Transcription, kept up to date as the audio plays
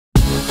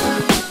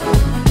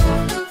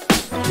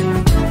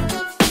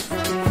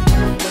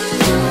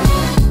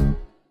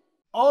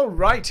All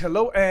right,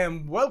 hello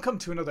and welcome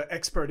to another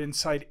Expert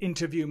Insight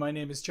interview. My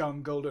name is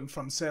John Golden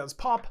from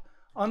SalesPOP,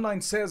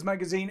 online sales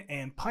magazine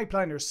and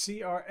Pipeliner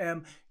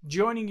CRM,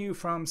 joining you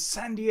from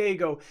San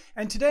Diego.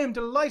 And today I'm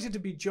delighted to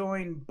be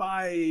joined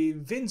by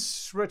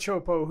Vince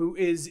Racioppo, who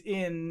is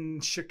in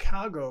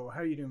Chicago. How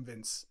are you doing,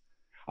 Vince?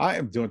 I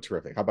am doing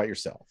terrific. How about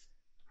yourself?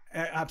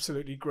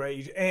 Absolutely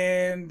great.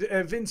 And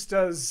Vince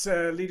does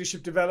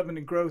leadership development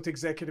and growth,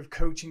 executive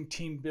coaching,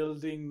 team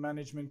building,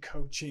 management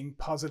coaching,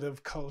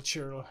 positive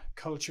culture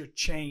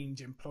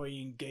change,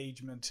 employee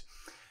engagement,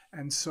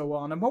 and so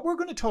on. And what we're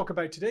going to talk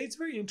about today, it's a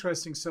very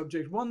interesting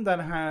subject, one that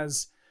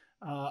has,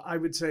 I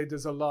would say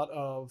there's a lot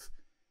of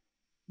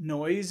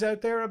noise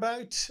out there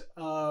about,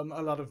 a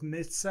lot of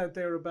myths out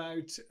there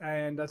about,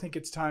 and I think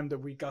it's time that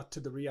we got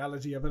to the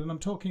reality of it. And I'm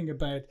talking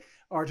about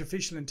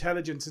artificial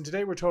intelligence. And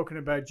today we're talking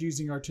about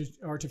using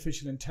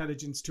artificial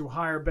intelligence to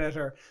hire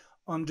better,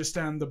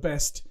 understand the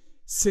best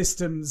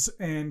systems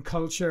and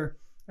culture,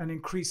 and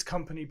increase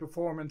company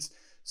performance.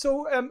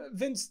 So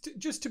Vince,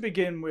 just to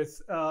begin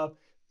with,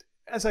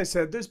 as I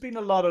said, there's been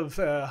a lot of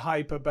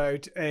hype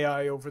about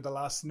AI over the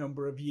last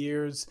number of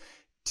years.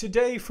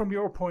 Today, from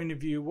your point of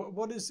view,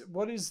 what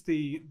is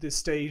the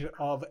state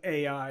of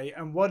AI,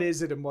 and what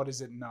is it and what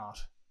is it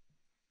not?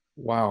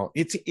 Wow,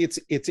 it's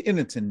in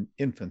its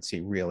infancy,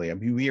 really. I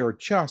mean, we are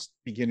just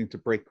beginning to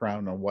break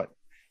ground on what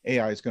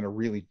AI is going to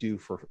really do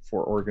for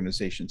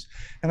organizations.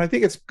 And I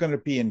think it's going to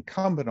be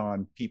incumbent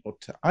on people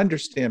to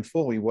understand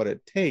fully what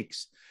it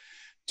takes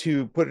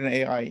to put an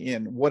AI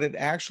in, what it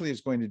actually is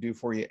going to do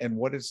for you and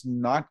what it's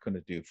not going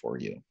to do for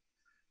you.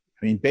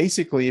 I mean,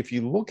 basically, if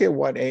you look at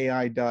what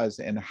AI does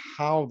and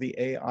how the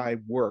AI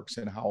works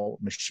and how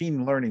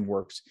machine learning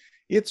works,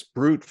 it's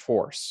brute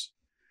force.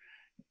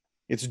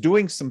 It's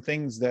doing some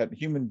things that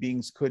human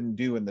beings couldn't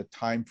do in the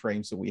time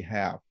frames that we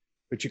have.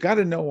 But you got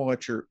to know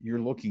what you're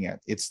looking at.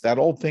 It's that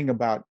old thing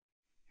about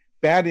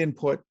bad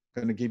input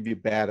going to give you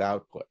bad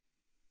output.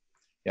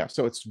 Yeah,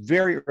 so it's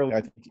very early,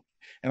 I think,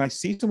 and I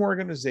see some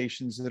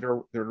organizations that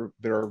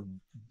are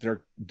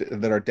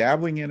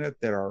dabbling in it,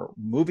 that are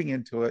moving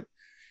into it,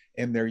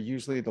 and they're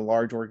usually the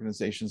large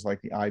organizations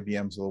like the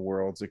IBMs of the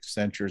world, the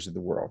Accentures of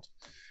the world.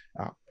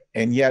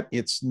 And yet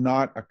it's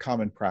not a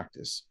common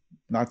practice.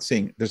 Not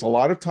seeing, there's a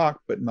lot of talk,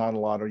 but not a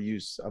lot of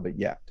use of it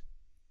yet.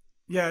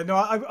 Yeah, no,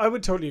 I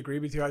would totally agree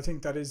with you. I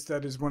think that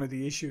is one of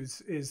the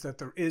issues, is that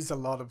there is a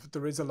lot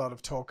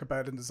of talk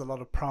about it, and there's a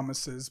lot of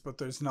promises, but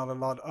there's not a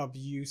lot of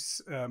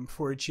use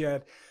for it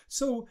yet.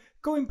 So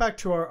going back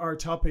to our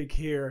topic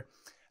here,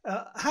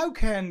 how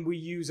can we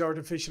use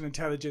artificial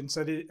intelligence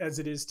as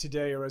it is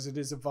today, or as it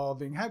is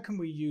evolving? How can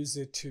we use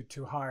it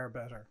to hire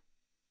better?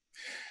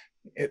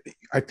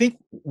 I think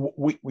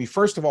we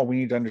first of all, we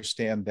need to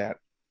understand that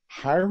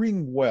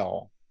hiring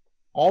well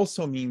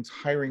also means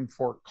hiring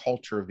for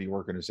culture of the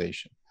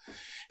organization.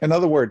 In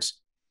other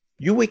words,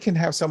 we can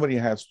have somebody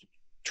who has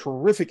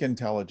terrific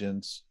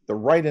intelligence, the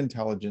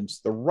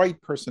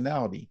right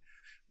personality,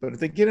 but if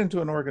they get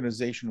into an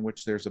organization in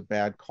which there's a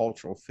bad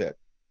cultural fit,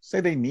 say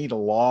they need a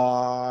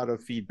lot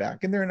of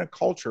feedback, and they're in a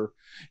culture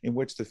in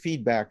which the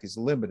feedback is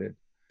limited,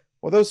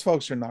 well, those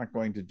folks are not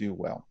going to do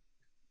well.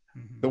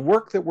 The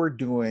work that we're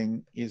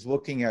doing is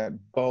looking at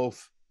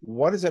both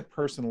what is that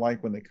person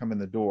like when they come in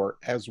the door,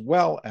 as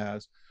well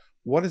as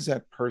what is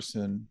that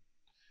person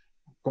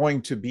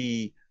going to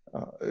be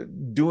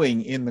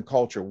doing in the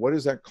culture? What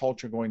is that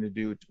culture going to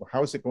do?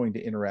 How is it going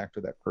to interact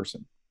with that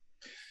person?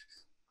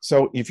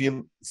 So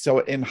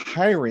in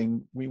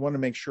hiring, we want to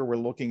make sure we're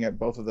looking at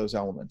both of those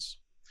elements.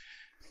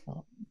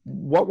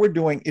 What we're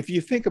doing, if you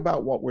think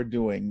about what we're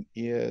doing,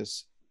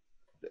 is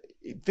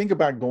think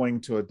about going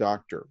to a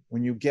doctor.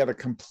 When you get a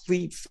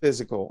complete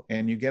physical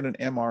and you get an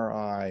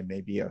MRI,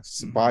 maybe a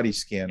body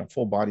scan, a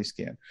full body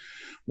scan,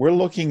 we're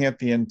looking at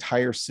the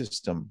entire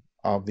system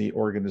of the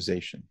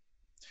organization.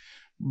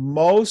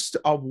 Most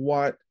of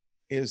what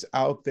is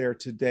out there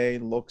today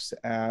looks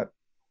at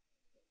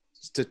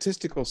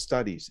statistical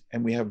studies,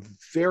 and we have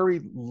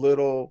very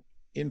little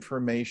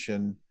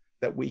information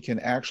that we can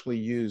actually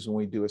use when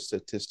we do a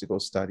statistical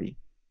study.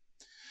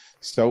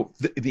 So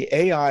the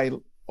AI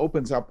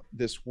opens up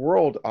this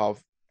world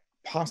of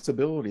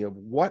possibility of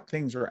what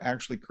things are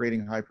actually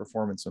creating high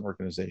performance in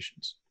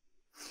organizations.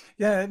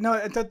 Yeah,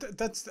 no,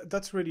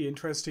 that's really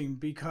interesting,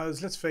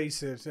 because let's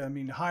face it. I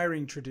mean,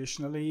 hiring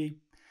traditionally,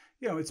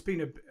 it's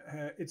been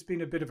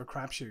a bit of a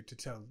crapshoot,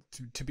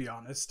 to be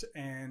honest.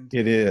 And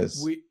it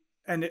is.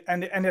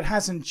 It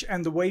hasn't,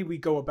 and the way we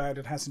go about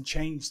it hasn't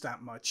changed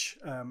that much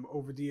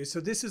over the years. So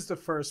this is the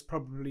first,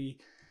 probably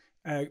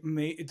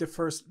the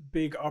first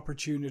big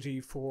opportunity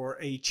for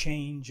a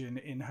change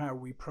in how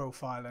we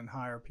profile and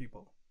hire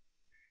people.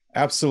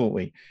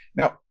 Absolutely.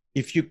 Now,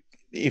 if you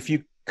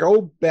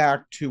go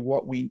back to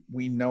what we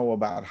know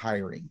about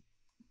hiring,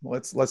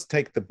 let's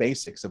take the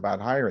basics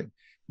about hiring.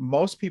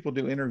 Most people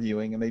do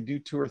interviewing, and they do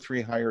 2 or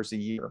 3 hires a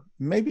year,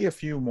 maybe a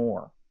few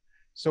more.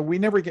 So we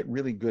never get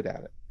really good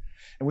at it.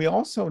 And we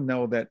also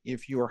know that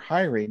if you are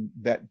hiring,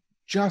 that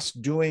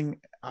just doing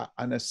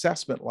an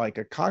assessment like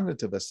a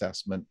cognitive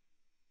assessment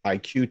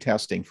IQ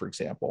testing, for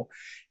example,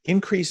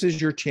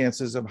 increases your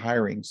chances of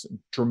hiring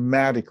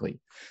dramatically.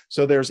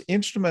 So there's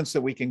instruments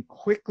that we can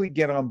quickly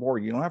get on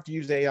board. You don't have to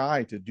use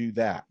AI to do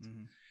that.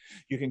 Mm-hmm.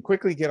 You can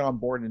quickly get on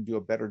board and do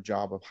a better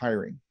job of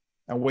hiring.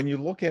 And when you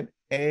look at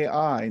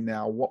AI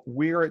now, what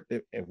we're at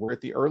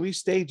the early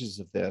stages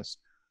of this.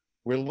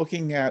 We're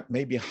looking at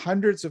maybe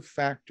hundreds of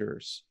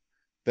factors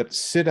that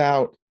sit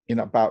out in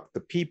about the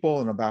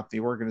people and about the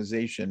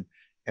organization,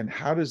 and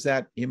how does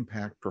that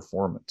impact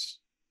performance?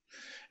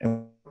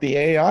 And what the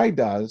AI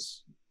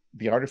does,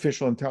 the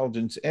artificial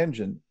intelligence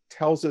engine,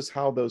 tells us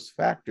how those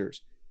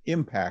factors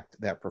impact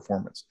that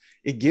performance.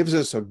 It gives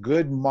us a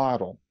good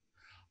model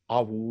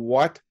of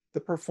what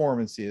the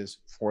performance is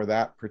for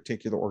that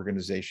particular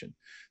organization.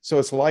 So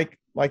it's like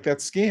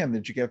that scan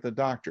that you get at the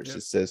doctors. Yep.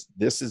 It says,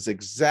 this is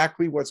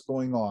exactly what's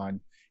going on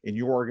in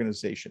your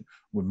organization,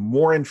 with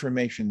more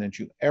information than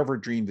you ever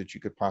dreamed that you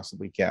could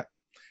possibly get,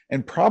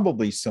 and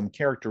probably some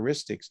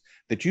characteristics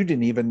that you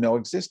didn't even know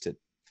existed.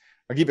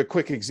 I'll give you a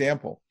quick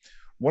example.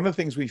 One of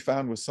the things we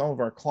found with some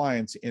of our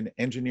clients in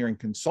engineering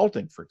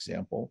consulting, for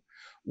example,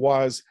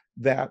 was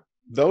that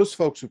those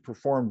folks who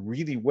performed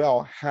really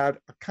well had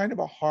a kind of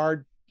a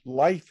hard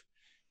life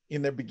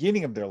in the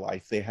beginning of their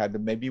life. They had to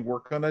maybe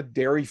work on a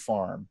dairy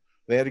farm.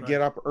 They had to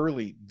get up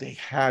early. They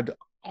had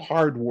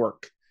hard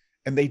work,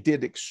 and they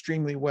did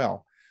extremely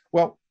well.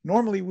 Well,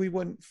 normally we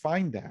wouldn't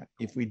find that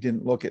if we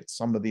didn't look at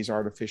some of these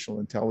artificial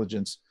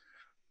intelligence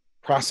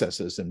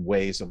processes and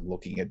ways of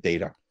looking at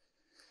data.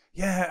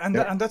 Yeah,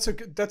 and that's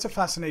a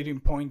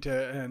fascinating point,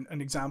 an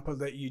example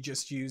that you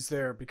just used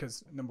there,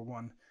 because number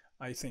one,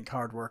 I think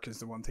hard work is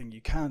the one thing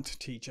you can't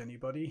teach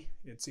anybody.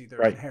 It's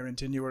either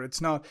inherent in you or it's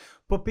not.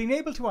 But being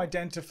able to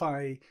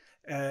identify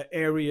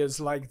areas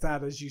like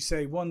that, as you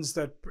say, ones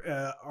that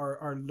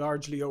are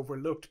largely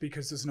overlooked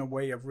because there's no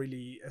way of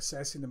really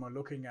assessing them or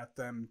looking at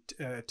them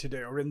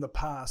today or in the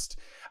past.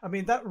 I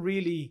mean, that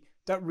really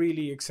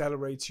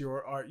accelerates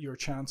your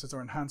chances, or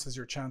enhances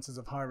your chances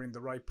of hiring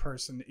the right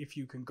person if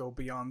you can go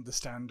beyond the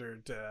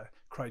standard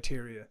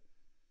criteria.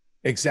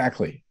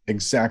 Exactly.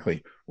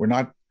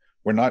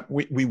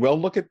 We will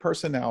look at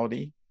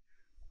personality.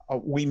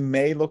 We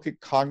may look at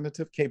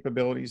cognitive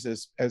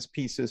capabilities as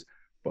pieces,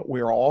 but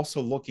we're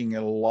also looking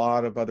at a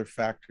lot of other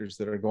factors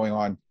that are going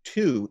on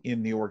too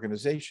in the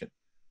organization.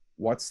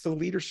 What's the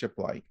leadership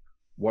like?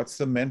 What's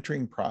the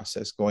mentoring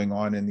process going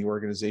on in the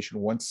organization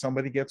once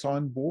somebody gets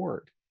on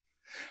board?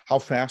 How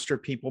fast are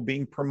people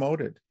being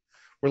promoted?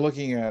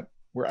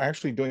 We're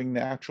actually doing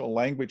natural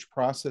language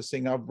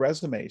processing of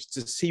resumes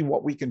to see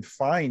what we can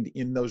find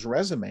in those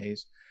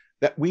resumes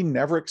that we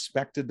never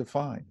expected to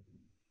find.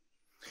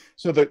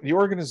 So the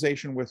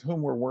organization with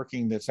whom we're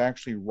working that's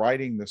actually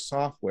writing the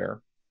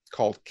software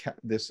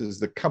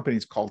the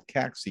company's called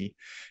Caxi,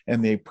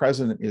 and the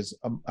president is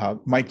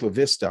Mike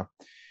LaVista.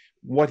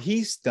 What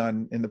he's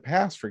done in the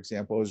past, for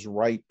example, is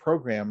write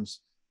programs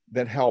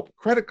that help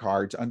credit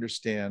cards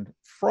understand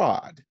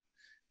fraud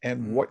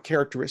and what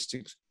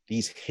characteristics,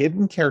 these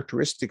hidden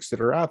characteristics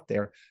that are out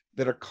there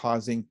that are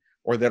causing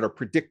or that are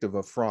predictive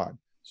of fraud.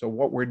 So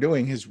what we're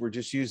doing is we're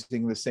just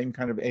using the same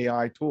kind of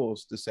AI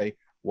tools to say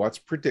what's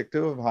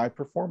predictive of high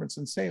performance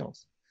in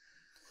sales.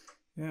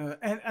 Yeah,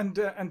 and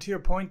to your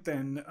point,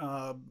 then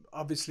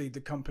obviously the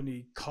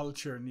company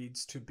culture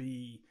needs to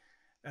be.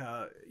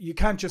 You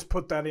can't just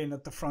put that in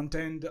at the front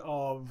end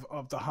of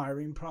the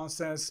hiring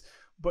process,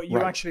 but you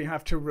actually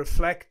have to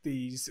reflect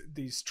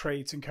these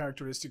traits and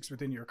characteristics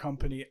within your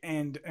company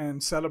and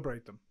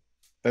celebrate them.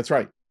 That's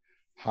right.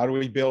 How do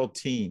we build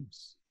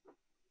teams?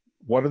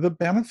 What are the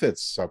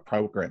benefits of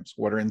programs?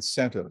 What are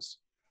incentives?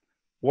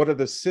 What are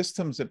the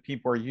systems that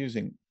people are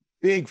using?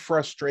 Big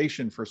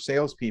frustration for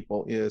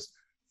salespeople is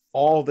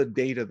all the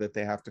data that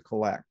they have to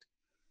collect.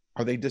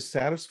 Are they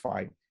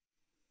dissatisfied?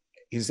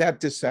 Is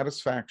that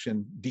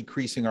dissatisfaction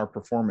decreasing our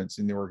performance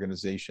in the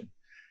organization?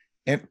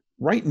 And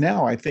right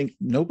now, I think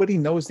nobody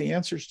knows the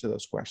answers to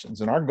those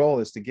questions. And our goal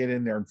is to get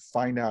in there and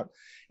find out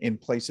in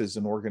places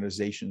and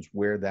organizations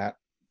where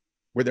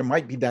there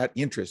might be that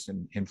interest,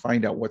 and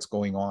find out what's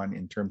going on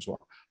in terms of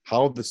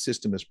how the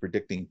system is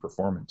predicting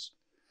performance.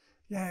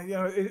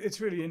 Yeah, it's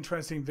really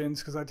interesting,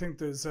 Vince, because I think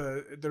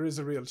there is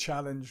a real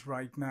challenge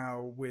right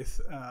now with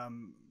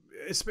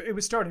it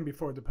was starting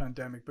before the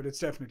pandemic, but it's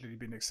definitely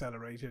been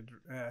accelerated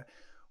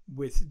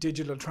with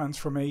digital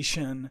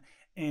transformation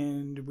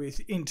and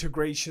with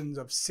integrations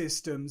of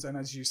systems, and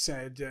as you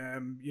said,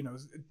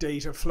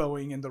 data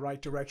flowing in the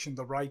right direction,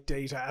 the right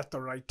data at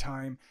the right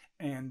time,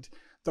 and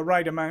the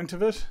right amount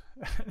of it,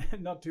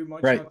 not too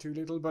much, not too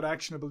little, but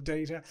actionable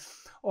data,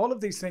 all of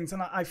these things.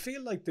 And I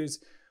feel like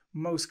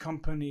most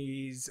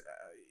companies,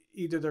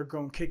 either they're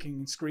going kicking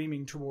and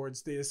screaming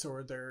towards this,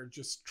 or they're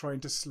just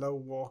trying to slow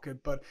walk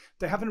it, but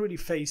they haven't really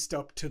faced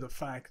up to the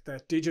fact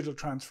that digital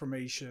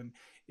transformation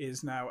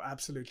is now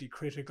absolutely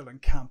critical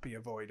and can't be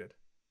avoided.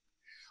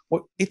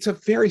 Well, it's a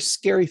very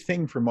scary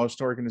thing for most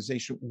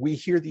organizations. We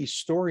hear these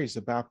stories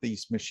about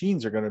these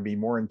machines are going to be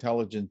more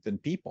intelligent than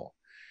people.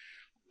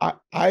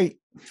 I'm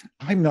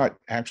not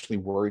actually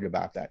worried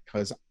about that,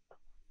 because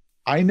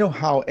I know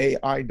how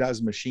AI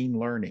does machine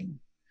learning.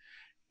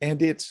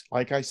 And it's,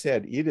 like I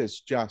said, it is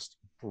just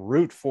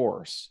brute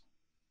force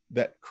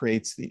that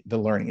creates the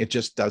learning. It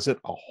just does it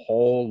a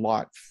whole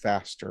lot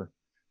faster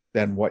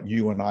than what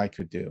you and I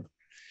could do.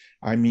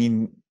 I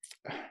mean,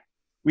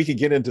 we could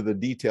get into the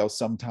details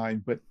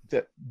sometime, but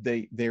that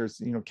there's,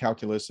 you know,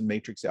 calculus and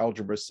matrix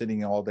algebra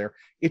sitting all there.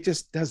 It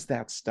just does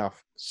that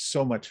stuff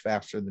so much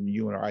faster than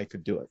you and I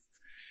could do it.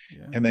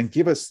 Yeah. And then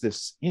give us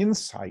this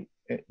insight,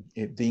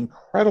 the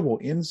incredible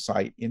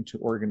insight into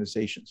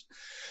organizations.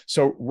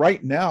 So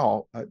right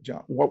now,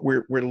 John, what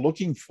we're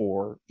looking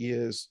for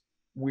is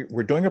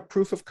we're doing a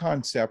proof of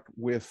concept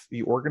with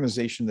the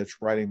organization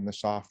that's writing the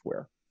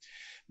software.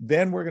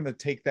 Then we're going to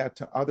take that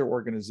to other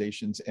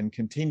organizations and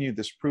continue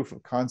this proof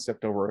of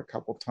concept over a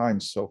couple of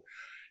times. So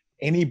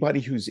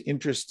anybody who's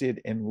interested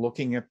in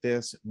looking at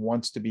this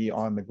wants to be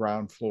on the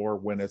ground floor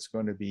when it's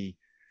going to be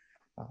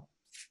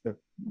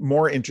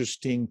more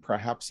interesting,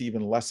 perhaps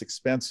even less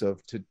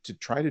expensive to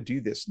try to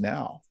do this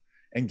now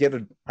and get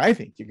a, I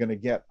think you're going to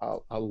get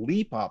a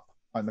leap up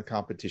on the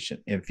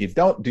competition. And if you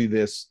don't do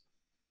this,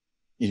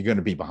 you're going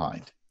to be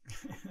behind.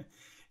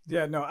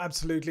 Yeah, no,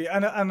 absolutely.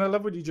 And I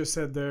love what you just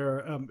said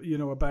there, you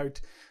know, about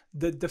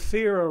the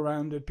fear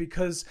around it,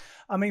 because,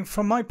 I mean,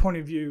 from my point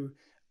of view,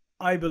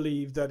 I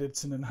believe that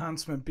it's an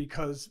enhancement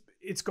because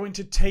it's going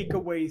to take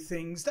away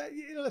things that,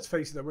 you know, let's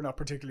face it, that we're not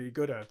particularly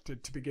good at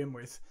to begin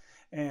with.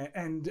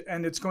 And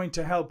it's going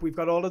to help. We've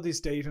got all of this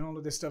data and all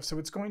of this stuff. So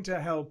it's going to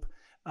help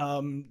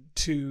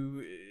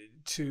to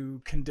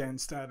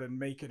condense that and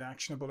make it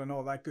actionable and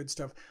all that good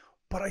stuff.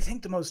 But I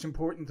think the most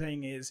important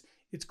thing is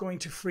it's going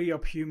to free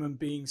up human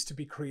beings to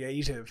be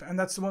creative. And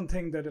that's the one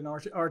thing that an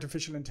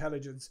artificial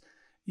intelligence,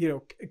 you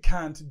know,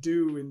 can't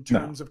do in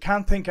terms of,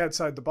 can't think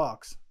outside the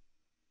box.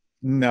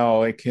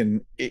 No, it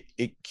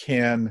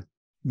can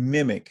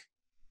mimic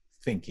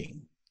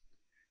thinking.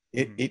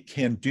 It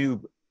can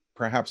do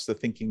perhaps the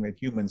thinking that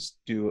humans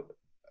do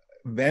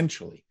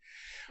eventually.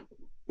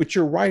 But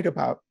you're right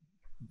about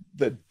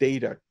the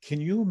data.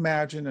 Can you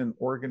imagine an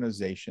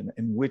organization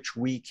in which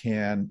we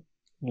can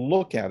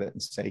look at it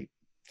and say,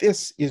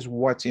 this is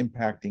what's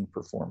impacting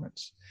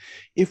performance.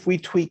 If we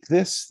tweak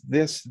this,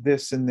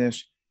 and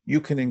this, you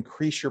can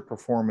increase your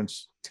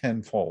performance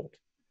tenfold.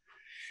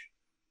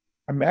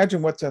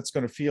 Imagine what that's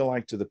going to feel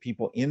like to the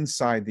people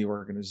inside the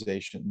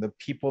organization, the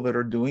people that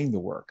are doing the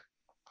work,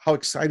 how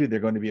excited they're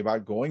going to be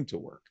about going to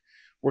work.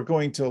 We're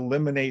going to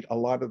eliminate a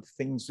lot of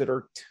things that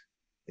are,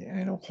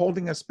 you know,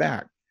 holding us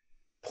back.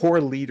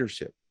 Poor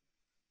leadership,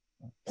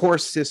 poor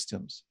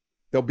systems,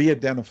 they'll be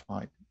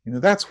identified. You know,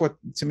 that's what,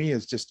 to me,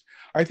 is just,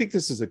 I think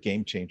this is a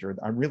game changer.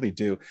 I really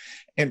do.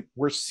 And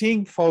we're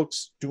seeing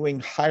folks doing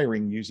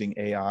hiring using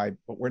AI,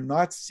 but we're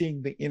not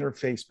seeing the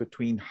interface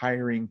between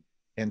hiring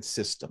and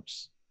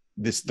systems,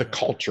 the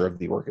culture of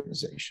the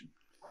organization.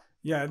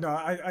 Yeah, no,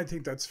 I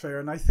think that's fair.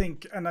 And I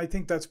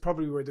think that's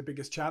probably where the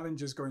biggest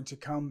challenge is going to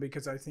come,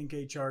 because I think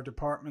HR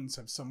departments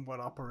have somewhat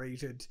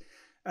operated,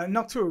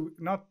 not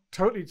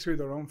totally through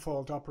their own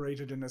fault,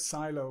 operated in a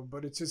silo,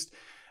 but it's just,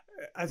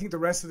 I think the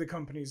rest of the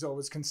companies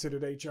always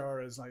considered HR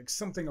as like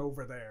something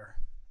over there.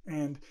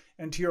 And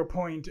to your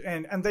point,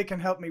 and they can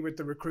help me with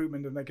the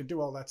recruitment and they can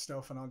do all that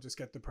stuff and I'll just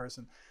get the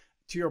person.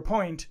 To your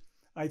point,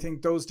 I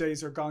think those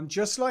days are gone,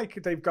 just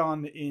like they've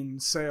gone in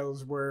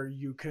sales, where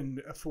you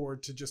can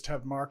afford to just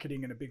have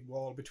marketing and a big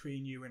wall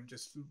between you and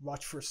just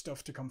watch for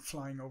stuff to come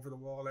flying over the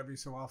wall every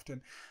so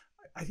often.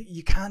 I think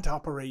you can't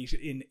operate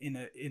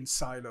in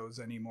silos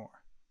anymore.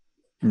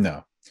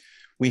 No.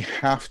 We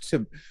have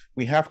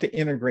to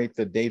integrate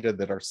the data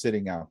that are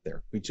sitting out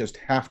there. We just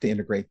have to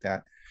integrate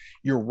that.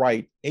 You're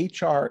right.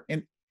 HR,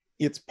 and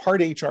it's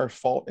part HR's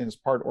fault and it's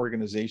part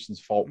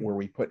organization's fault, where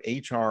we put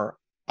HR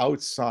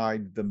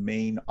outside the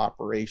main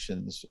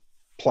operations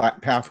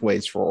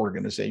pathways for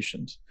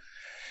organizations.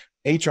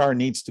 HR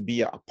needs to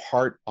be a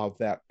part of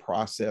that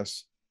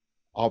process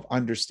of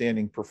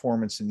understanding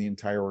performance in the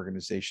entire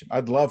organization.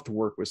 I'd love to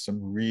work with some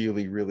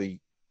really,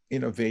 really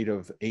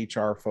innovative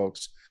HR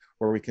folks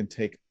where we can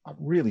take a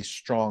really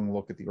strong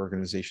look at the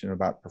organization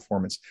about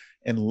performance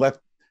and let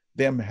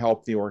them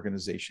help the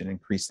organization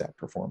increase that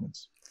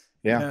performance.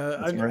 Yeah,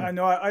 I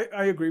know.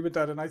 I agree with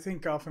that, and I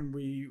think often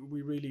we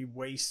really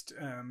waste,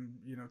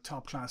 you know,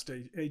 top class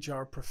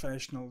HR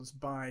professionals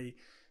by,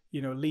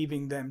 you know,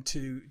 leaving them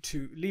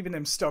leaving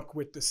them stuck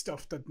with the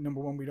stuff that,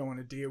 number one, we don't want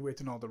to deal with,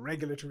 and all the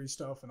regulatory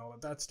stuff and all of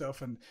that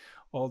stuff and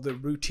all the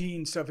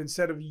routine stuff,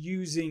 instead of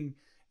using,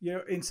 you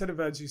know, instead of,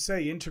 as you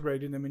say,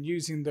 integrating them and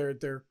using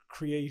their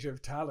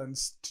creative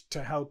talents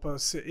to help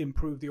us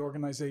improve the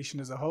organization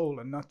as a whole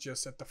and not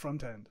just at the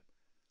front end.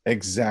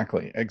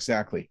 Exactly.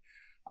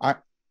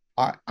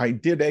 I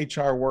did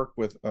HR work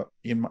with a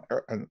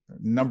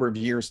number of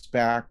years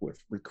back with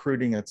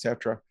recruiting,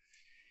 etc.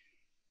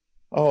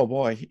 Oh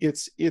boy,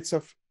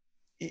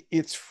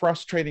 it's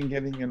frustrating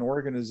getting an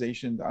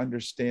organization to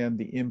understand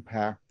the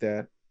impact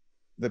that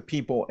the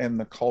people and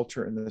the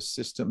culture and the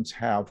systems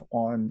have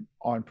on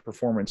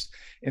performance.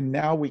 And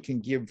now we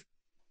can give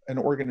an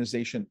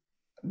organization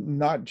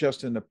not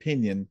just an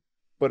opinion,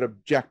 but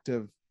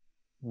objective,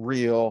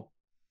 real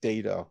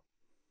data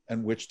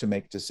on which to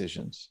make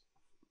decisions.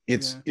 Yeah.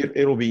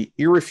 It'll be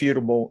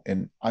irrefutable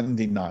and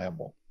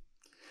undeniable.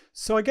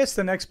 So I guess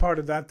the next part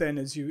of that then,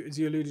 as you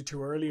alluded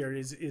to earlier,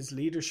 is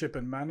leadership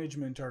and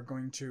management are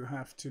going to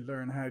have to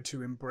learn how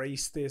to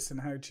embrace this and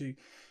how to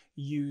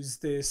use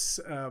this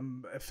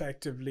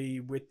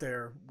effectively with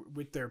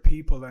their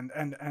people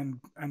and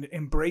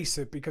embrace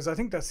it, because I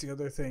think that's the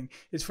other thing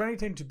is for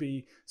anything to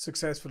be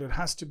successful, it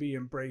has to be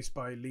embraced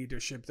by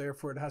leadership.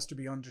 Therefore, it has to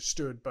be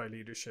understood by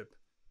leadership.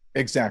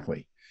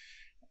 Exactly.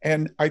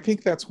 And I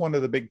think that's one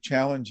of the big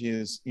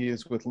challenges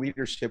is with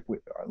leadership.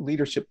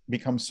 Leadership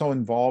becomes so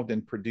involved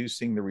in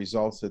producing the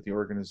results that the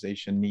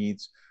organization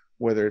needs,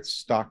 whether it's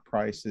stock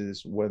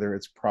prices, whether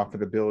it's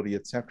profitability,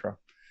 et cetera,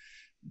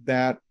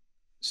 that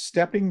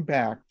stepping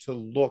back to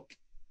look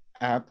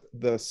at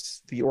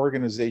the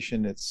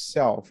organization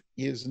itself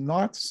is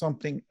not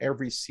something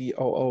every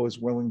COO is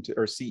willing to,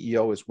 or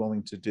CEO is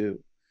willing to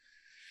do.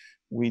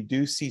 We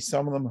do see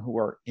some of them who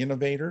are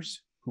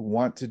innovators, who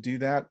want to do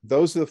that.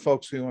 Those are the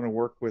folks we want to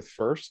work with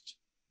first.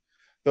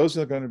 Those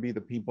are going to be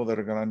the people that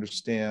are going to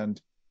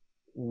understand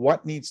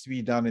what needs to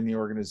be done in the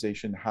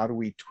organization. How do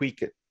we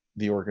tweak it,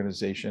 the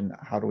organization?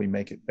 How do we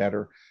make it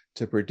better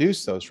to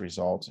produce those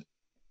results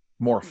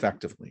more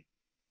effectively?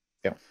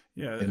 Yeah.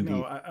 Yeah, indeed.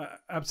 No,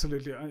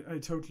 absolutely. I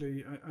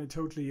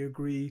totally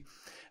agree.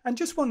 And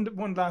just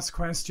one last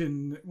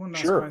question. One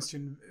last Sure.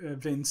 question,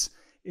 Vince,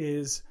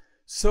 is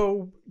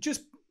so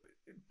just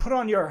put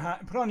on your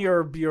hat, put on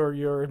your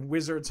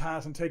wizard's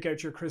hat and take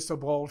out your crystal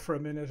ball for a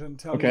minute and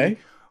tell me,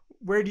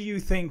 where do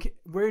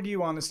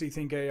you honestly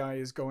think AI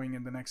is going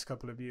in the next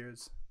couple of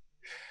years?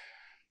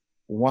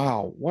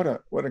 Wow, what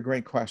a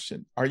great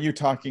question. Are you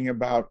talking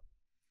about,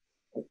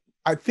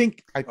 I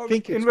think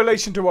in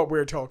relation to what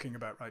we're talking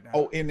about right now.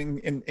 Oh,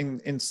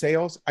 in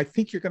sales, I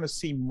think you're going to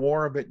see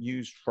more of it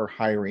used for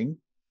hiring.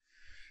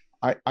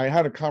 I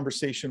had a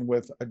conversation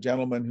with a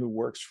gentleman who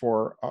works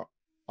for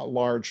a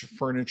large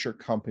furniture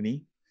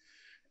company,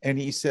 and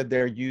he said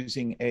they're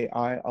using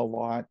AI a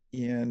lot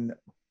in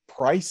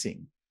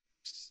pricing.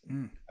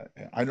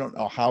 I don't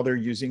know how they're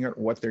using it,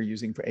 what they're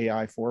using for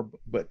AI for,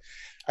 but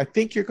I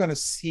think you're going to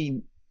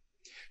see,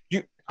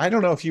 I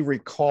don't know if you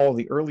recall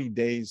the early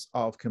days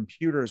of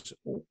computers.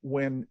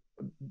 When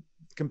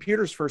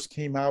computers first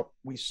came out,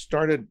 we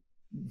started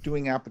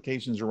doing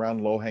applications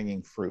around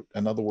low-hanging fruit.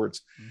 In other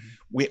words,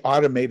 we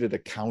automated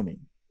accounting.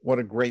 What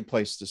a great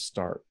place to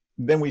start.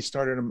 Then we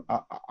started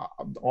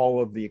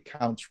all of the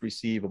accounts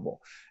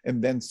receivable,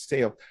 and then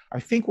sales. I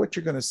think what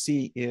you're going to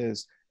see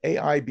is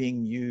AI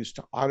being used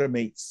to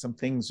automate some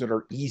things that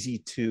are easy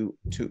to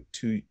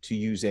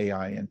use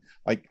AI in,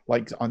 like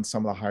on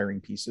some of the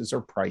hiring pieces or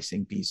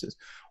pricing pieces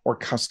or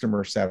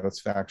customer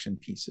satisfaction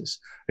pieces.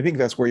 I think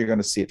that's where you're going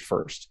to see it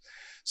first.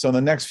 So in the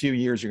next few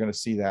years, you're going to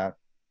see that.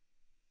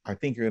 I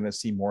think you're going to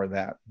see more of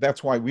that.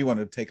 That's why we want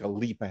to take a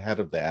leap ahead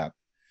of that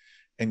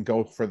and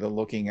go for the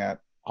looking at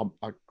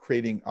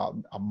creating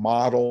a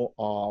model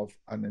of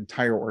an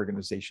entire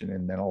organization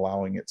and then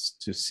allowing it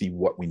to see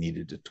what we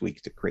needed to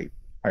tweak to create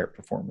higher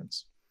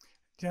performance.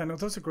 Yeah, no,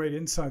 those are great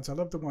insights. I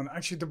love the one.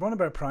 Actually, the one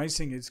about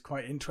pricing is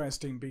quite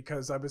interesting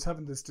because I was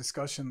having this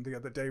discussion the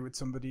other day with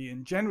somebody,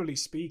 and generally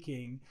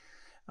speaking,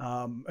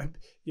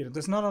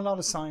 there's not a lot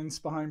of science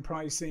behind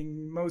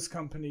pricing. Most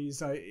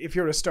companies, if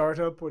you're a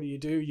startup, what do?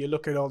 You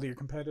look at all your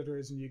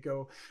competitors and you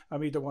go,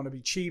 I either want to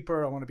be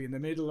cheaper, I want to be in the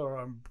middle, or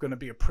I'm going to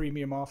be a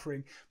premium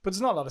offering. But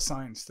there's not a lot of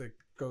science that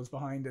goes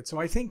behind it. So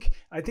I think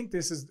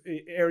this is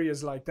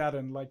areas like that,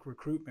 and like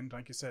recruitment,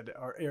 like you said,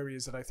 are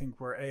areas that I think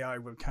where AI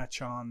will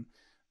catch on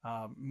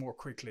more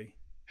quickly.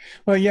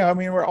 Well, yeah, I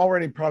mean, we're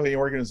already probably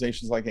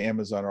organizations like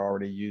Amazon are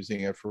already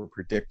using it for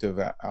predictive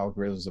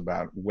algorithms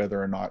about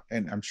whether or not,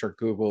 and I'm sure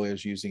Google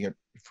is using it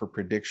for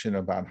prediction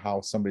about how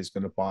somebody's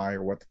going to buy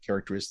or what the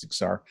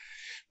characteristics are.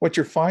 What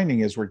you're finding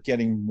is we're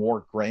getting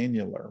more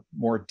granular,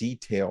 more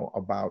detail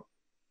about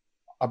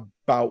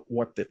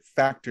what the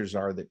factors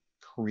are that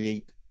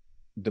create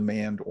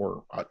demand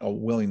or a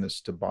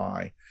willingness to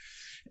buy.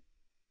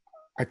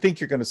 I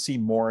think you're going to see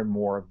more and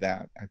more of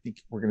that. I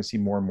think we're going to see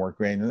more and more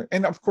granular.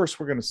 And of course,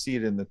 we're going to see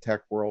it in the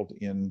tech world,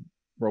 in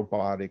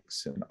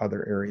robotics and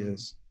other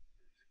areas.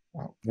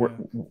 We're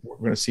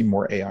going to see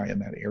more AI in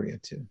that area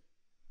too.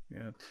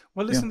 Yeah.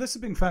 Well, listen, this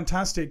has been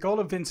fantastic. All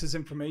of Vince's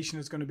information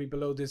is going to be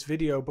below this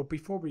video. But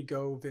before we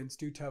go, Vince,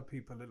 do tell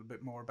people a little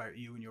bit more about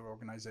you and your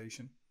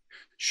organization.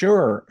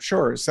 Sure.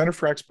 Center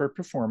for Expert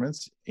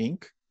Performance,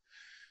 Inc.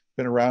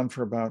 Been around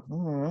for about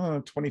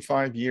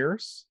 25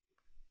 years.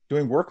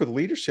 Doing work with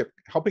leadership,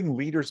 helping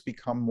leaders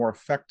become more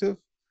effective,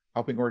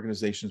 helping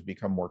organizations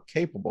become more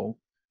capable,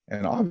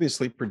 and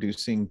obviously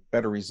producing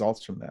better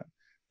results from that.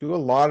 Do a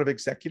lot of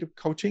executive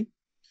coaching.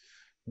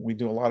 We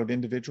do a lot of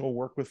individual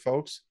work with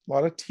folks, a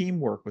lot of team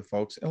work with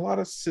folks, and a lot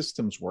of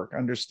systems work,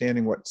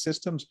 understanding what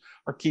systems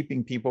are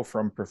keeping people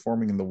from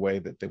performing in the way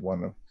that they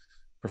want to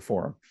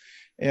perform.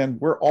 And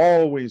we're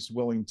always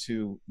willing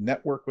to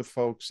network with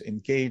folks,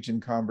 engage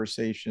in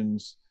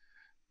conversations.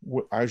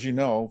 As you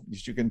know,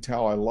 as you can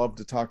tell, I love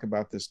to talk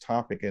about this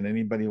topic, and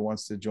anybody who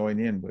wants to join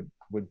in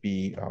would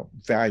be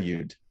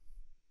valued.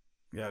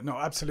 Yeah, no,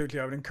 absolutely.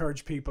 I would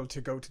encourage people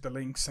to go to the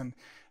links and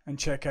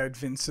check out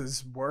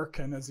Vince's work.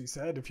 And as he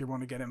said, if you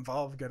want to get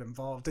involved, get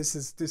involved. This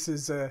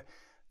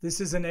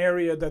is an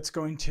area that's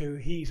going to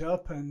heat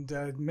up, and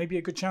maybe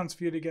a good chance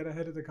for you to get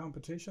ahead of the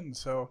competition.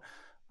 So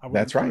I would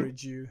That's right.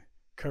 encourage you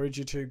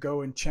to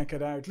go and check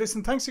it out.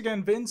 Listen, thanks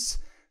again, Vince.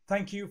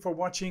 Thank you for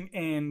watching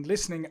and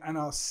listening, and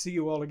I'll see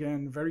you all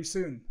again very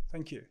soon.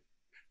 Thank you.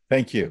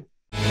 Thank you.